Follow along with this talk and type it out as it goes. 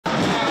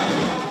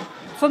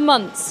For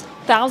months,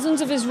 thousands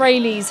of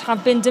Israelis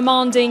have been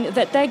demanding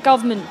that their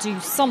government do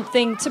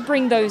something to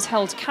bring those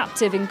held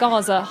captive in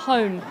Gaza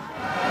home.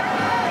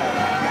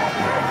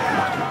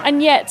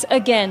 And yet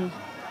again,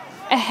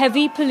 a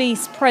heavy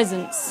police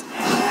presence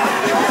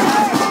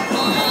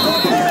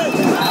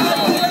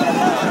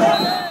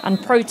and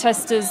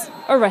protesters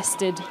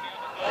arrested.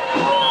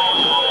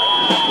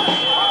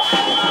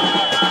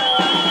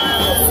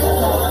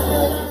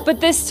 But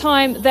this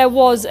time there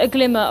was a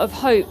glimmer of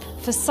hope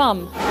for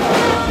some.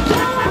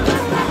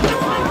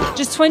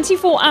 Just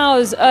 24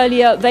 hours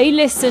earlier, they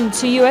listened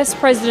to US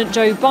President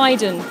Joe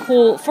Biden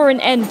call for an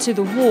end to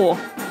the war,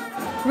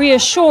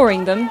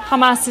 reassuring them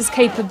Hamas's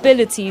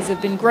capabilities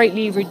have been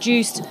greatly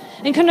reduced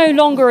and can no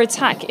longer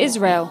attack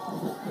Israel.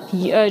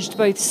 He urged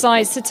both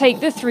sides to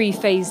take the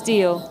three-phase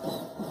deal.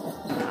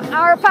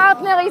 Our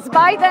partner is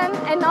Biden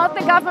and not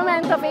the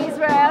government of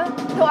Israel,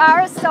 to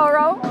our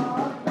sorrow.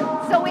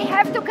 So we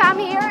have to come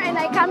here, and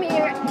I come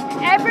here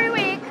every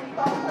week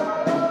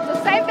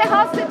to save the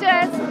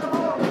hostages,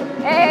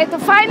 to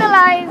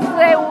finalize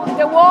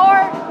the war,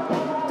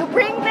 to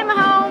bring them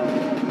home,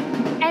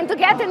 and to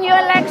get the new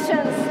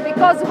elections,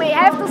 because we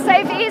have to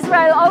save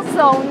Israel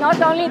also,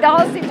 not only the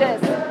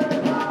hostages.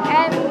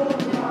 And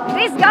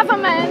this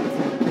government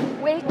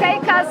will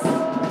take us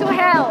to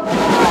hell.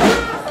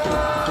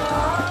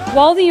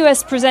 While the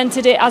US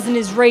presented it as an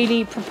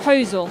Israeli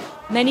proposal,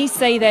 many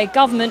say their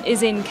government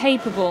is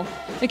incapable,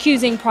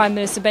 accusing Prime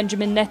Minister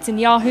Benjamin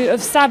Netanyahu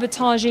of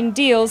sabotaging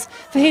deals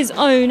for his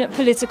own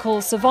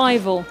political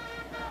survival,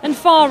 and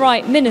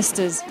far-right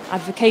ministers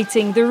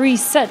advocating the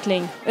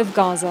resettling of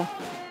Gaza.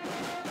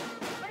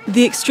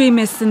 The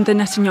extremists in the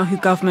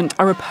Netanyahu government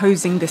are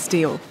opposing this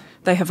deal.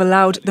 They have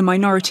allowed the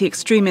minority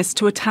extremists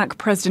to attack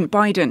President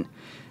Biden.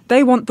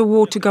 They want the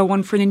war to go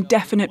on for an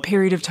indefinite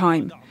period of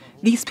time.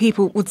 These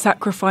people would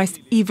sacrifice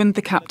even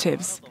the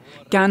captives.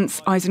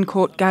 Gantz,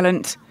 Eisencourt,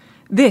 Gallant.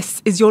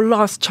 This is your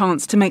last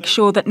chance to make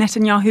sure that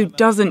Netanyahu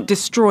doesn't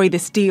destroy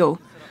this deal.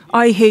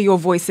 I hear your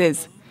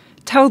voices.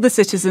 Tell the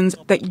citizens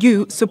that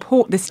you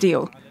support this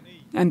deal.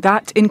 And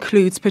that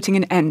includes putting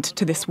an end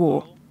to this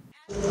war.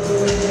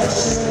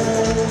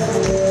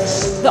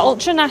 The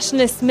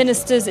ultra-nationalist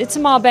ministers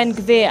Itamar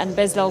Ben-Gvir and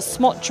Bezalel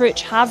Smotrich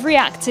have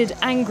reacted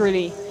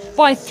angrily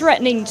by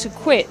threatening to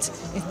quit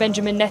if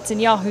Benjamin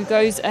Netanyahu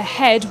goes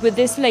ahead with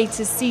this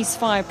latest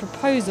ceasefire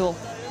proposal.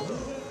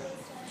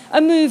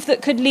 A move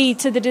that could lead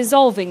to the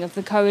dissolving of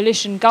the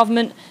coalition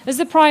government as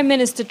the Prime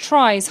Minister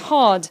tries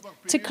hard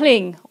to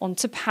cling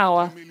onto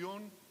power.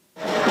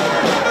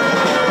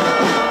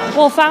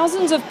 While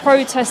thousands of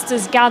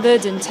protesters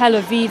gathered in Tel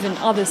Aviv and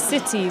other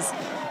cities,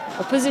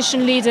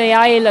 opposition leader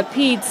Yair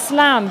Lapid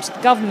slammed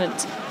the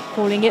government,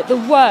 calling it the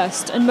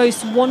worst and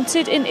most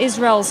wanted in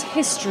Israel's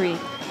history,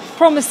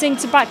 promising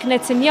to back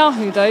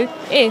Netanyahu, though,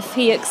 if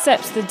he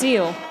accepts the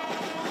deal.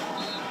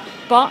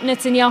 But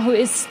Netanyahu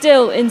is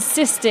still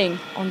insisting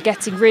on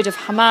getting rid of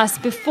Hamas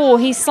before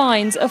he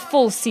signs a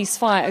full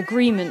ceasefire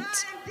agreement.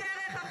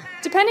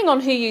 Depending on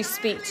who you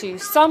speak to,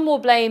 some will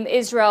blame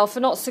Israel for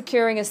not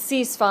securing a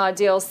ceasefire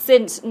deal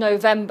since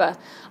November.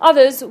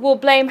 Others will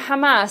blame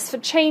Hamas for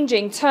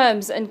changing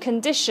terms and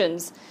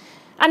conditions.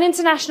 And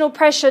international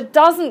pressure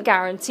doesn't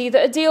guarantee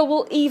that a deal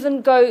will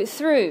even go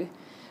through.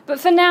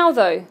 But for now,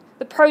 though,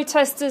 the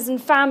protesters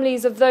and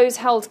families of those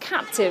held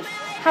captive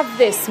have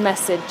this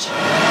message.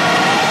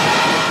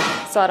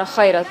 Sara,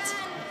 Khairat,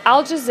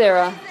 Al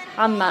Jazeera,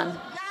 Amman.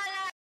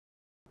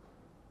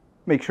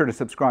 Make sure to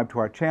subscribe to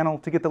our channel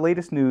to get the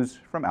latest news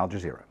from Al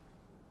Jazeera.